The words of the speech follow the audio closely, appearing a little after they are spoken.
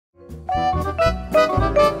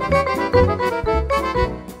Lots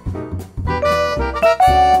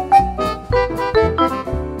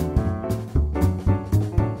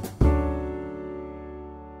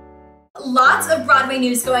of Broadway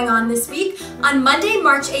news going on this week. On Monday,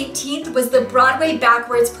 March 18th was the Broadway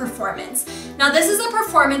Backwards performance. Now this is a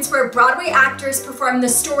performance where Broadway actors perform the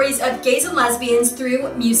stories of gays and lesbians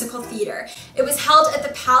through musical theater. It was held at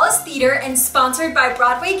the Palace Theater and sponsored by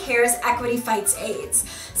Broadway Cares Equity Fights AIDS.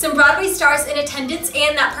 Some Broadway stars in attendance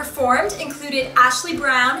and that performed included Ashley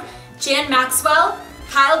Brown, Jan Maxwell,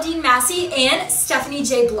 Kyle Dean Massey, and Stephanie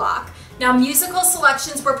J. Block. Now, musical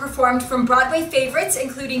selections were performed from Broadway favorites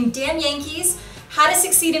including Damn Yankees, How to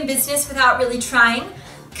Succeed in Business Without Really Trying,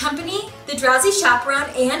 Company, The Drowsy Chaperone,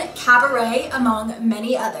 and Cabaret, among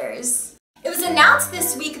many others. It was announced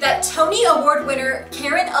this week that Tony Award winner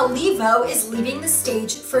Karen Olivo is leaving the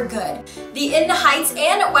stage for good. The In the Heights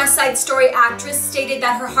and West Side Story actress stated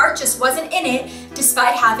that her heart just wasn't in it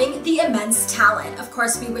despite having the immense talent. Of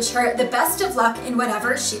course, we wish her the best of luck in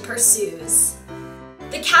whatever she pursues.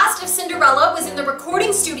 The cast of Cinderella was in the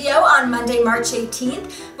recording studio on Monday, March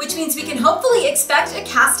 18th, which means we can hopefully expect a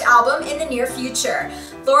cast album in the near future.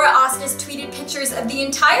 Laura Osnes tweeted pictures of the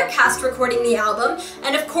entire cast recording the album,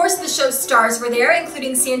 and of course the show's stars were there,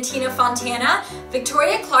 including Santina Fontana,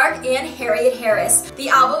 Victoria Clark, and Harriet Harris. The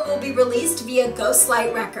album will be released via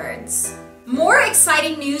Ghostlight Records. More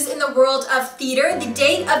exciting news in the world of theater. The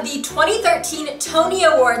date of the 2013 Tony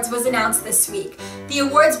Awards was announced this week. The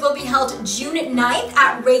awards will be held June 9th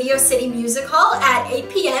at Radio City Music Hall at 8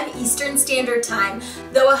 p.m. Eastern Standard Time.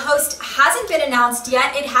 Though a host hasn't been announced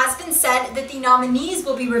yet, it has been said that the nominees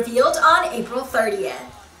will be revealed on April 30th.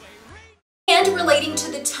 And relating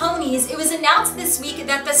to the Tonys, it was announced this week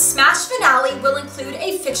that the Smash finale will include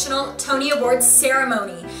a fictional Tony Awards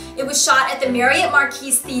ceremony. It was shot at the Marriott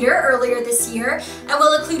Marquis Theater earlier this year and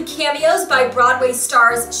will include cameos by Broadway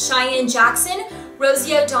stars Cheyenne Jackson,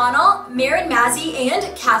 Rosie O'Donnell, Marin Mazzie,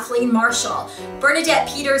 and Kathleen Marshall. Bernadette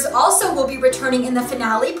Peters also will be returning in the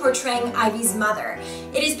finale, portraying Ivy's mother.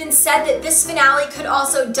 It has been said that this finale could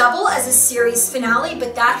also double as a series finale,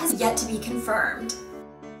 but that has yet to be confirmed.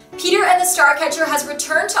 Peter and the Starcatcher has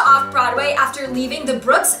returned to Off-Broadway after leaving the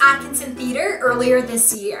Brooks Atkinson Theater earlier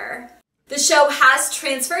this year. The show has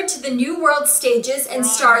transferred to the New World stages and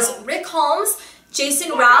stars Rick Holmes,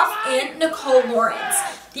 Jason Ralph, and Nicole Lawrence.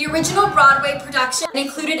 The original Broadway production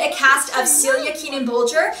included a cast of Celia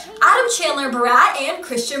Keenan-Bolger, Adam Chandler Barat, and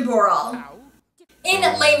Christian Borle. In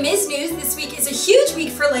Les Mis news, this week is a huge week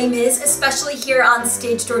for Les Mis, especially here on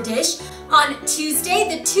Stage Door Dish. On Tuesday,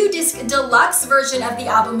 the 2-disc deluxe version of the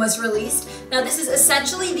album was released. Now this is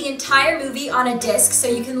essentially the entire movie on a disc, so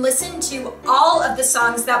you can listen to all of the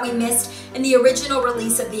songs that we missed in the original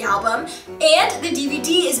release of the album. And the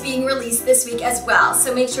DVD is being released this week as well,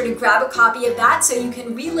 so make sure to grab a copy of that so you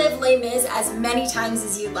can relive Les Mis as many times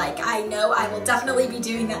as you'd like. I know I will definitely be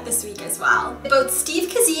doing that this week as well. Both Steve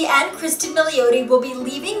Kazee and Kristen Milioti will be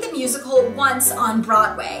leaving the musical Once on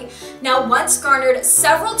Broadway. Now, Once garnered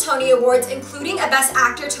several Tony Awards, including a Best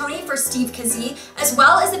Actor Tony for Steve Kazee, as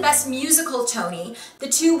well as a Best Musical Tony. The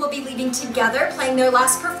two will be leaving together, playing their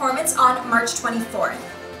last performance on March 24th.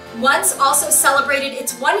 Once also celebrated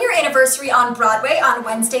its one-year anniversary on Broadway on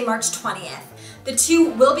Wednesday, March 20th. The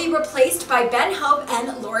two will be replaced by Ben Hope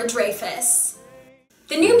and Laura Dreyfus.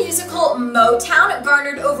 The new musical Motown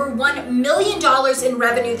garnered over $1 million in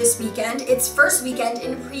revenue this weekend, its first weekend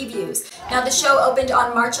in previews. Now the show opened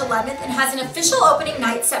on March 11th and has an official opening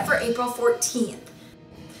night set for April 14th.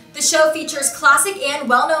 The show features classic and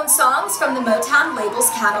well-known songs from the Motown label's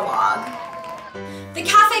catalog. The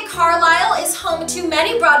Cafe Carlyle is home to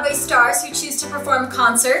many Broadway stars who choose to perform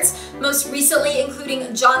concerts, most recently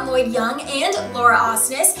including John Lloyd Young and Laura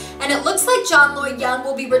Osnes, and it looks like John Lloyd Young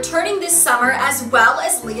will be returning this summer as well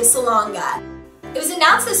as Lea Salonga. It was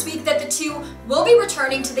announced this week that the two will be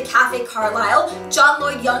returning to the Cafe Carlyle, John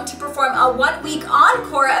Lloyd Young to perform a one-week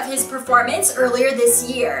encore of his performance earlier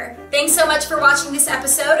this year. Thanks so much for watching this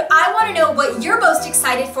episode. I want to know what you're most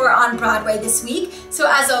excited for on Broadway this week,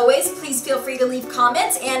 so as always, please feel free to leave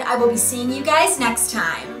comments, and I will be seeing you guys next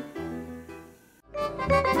time.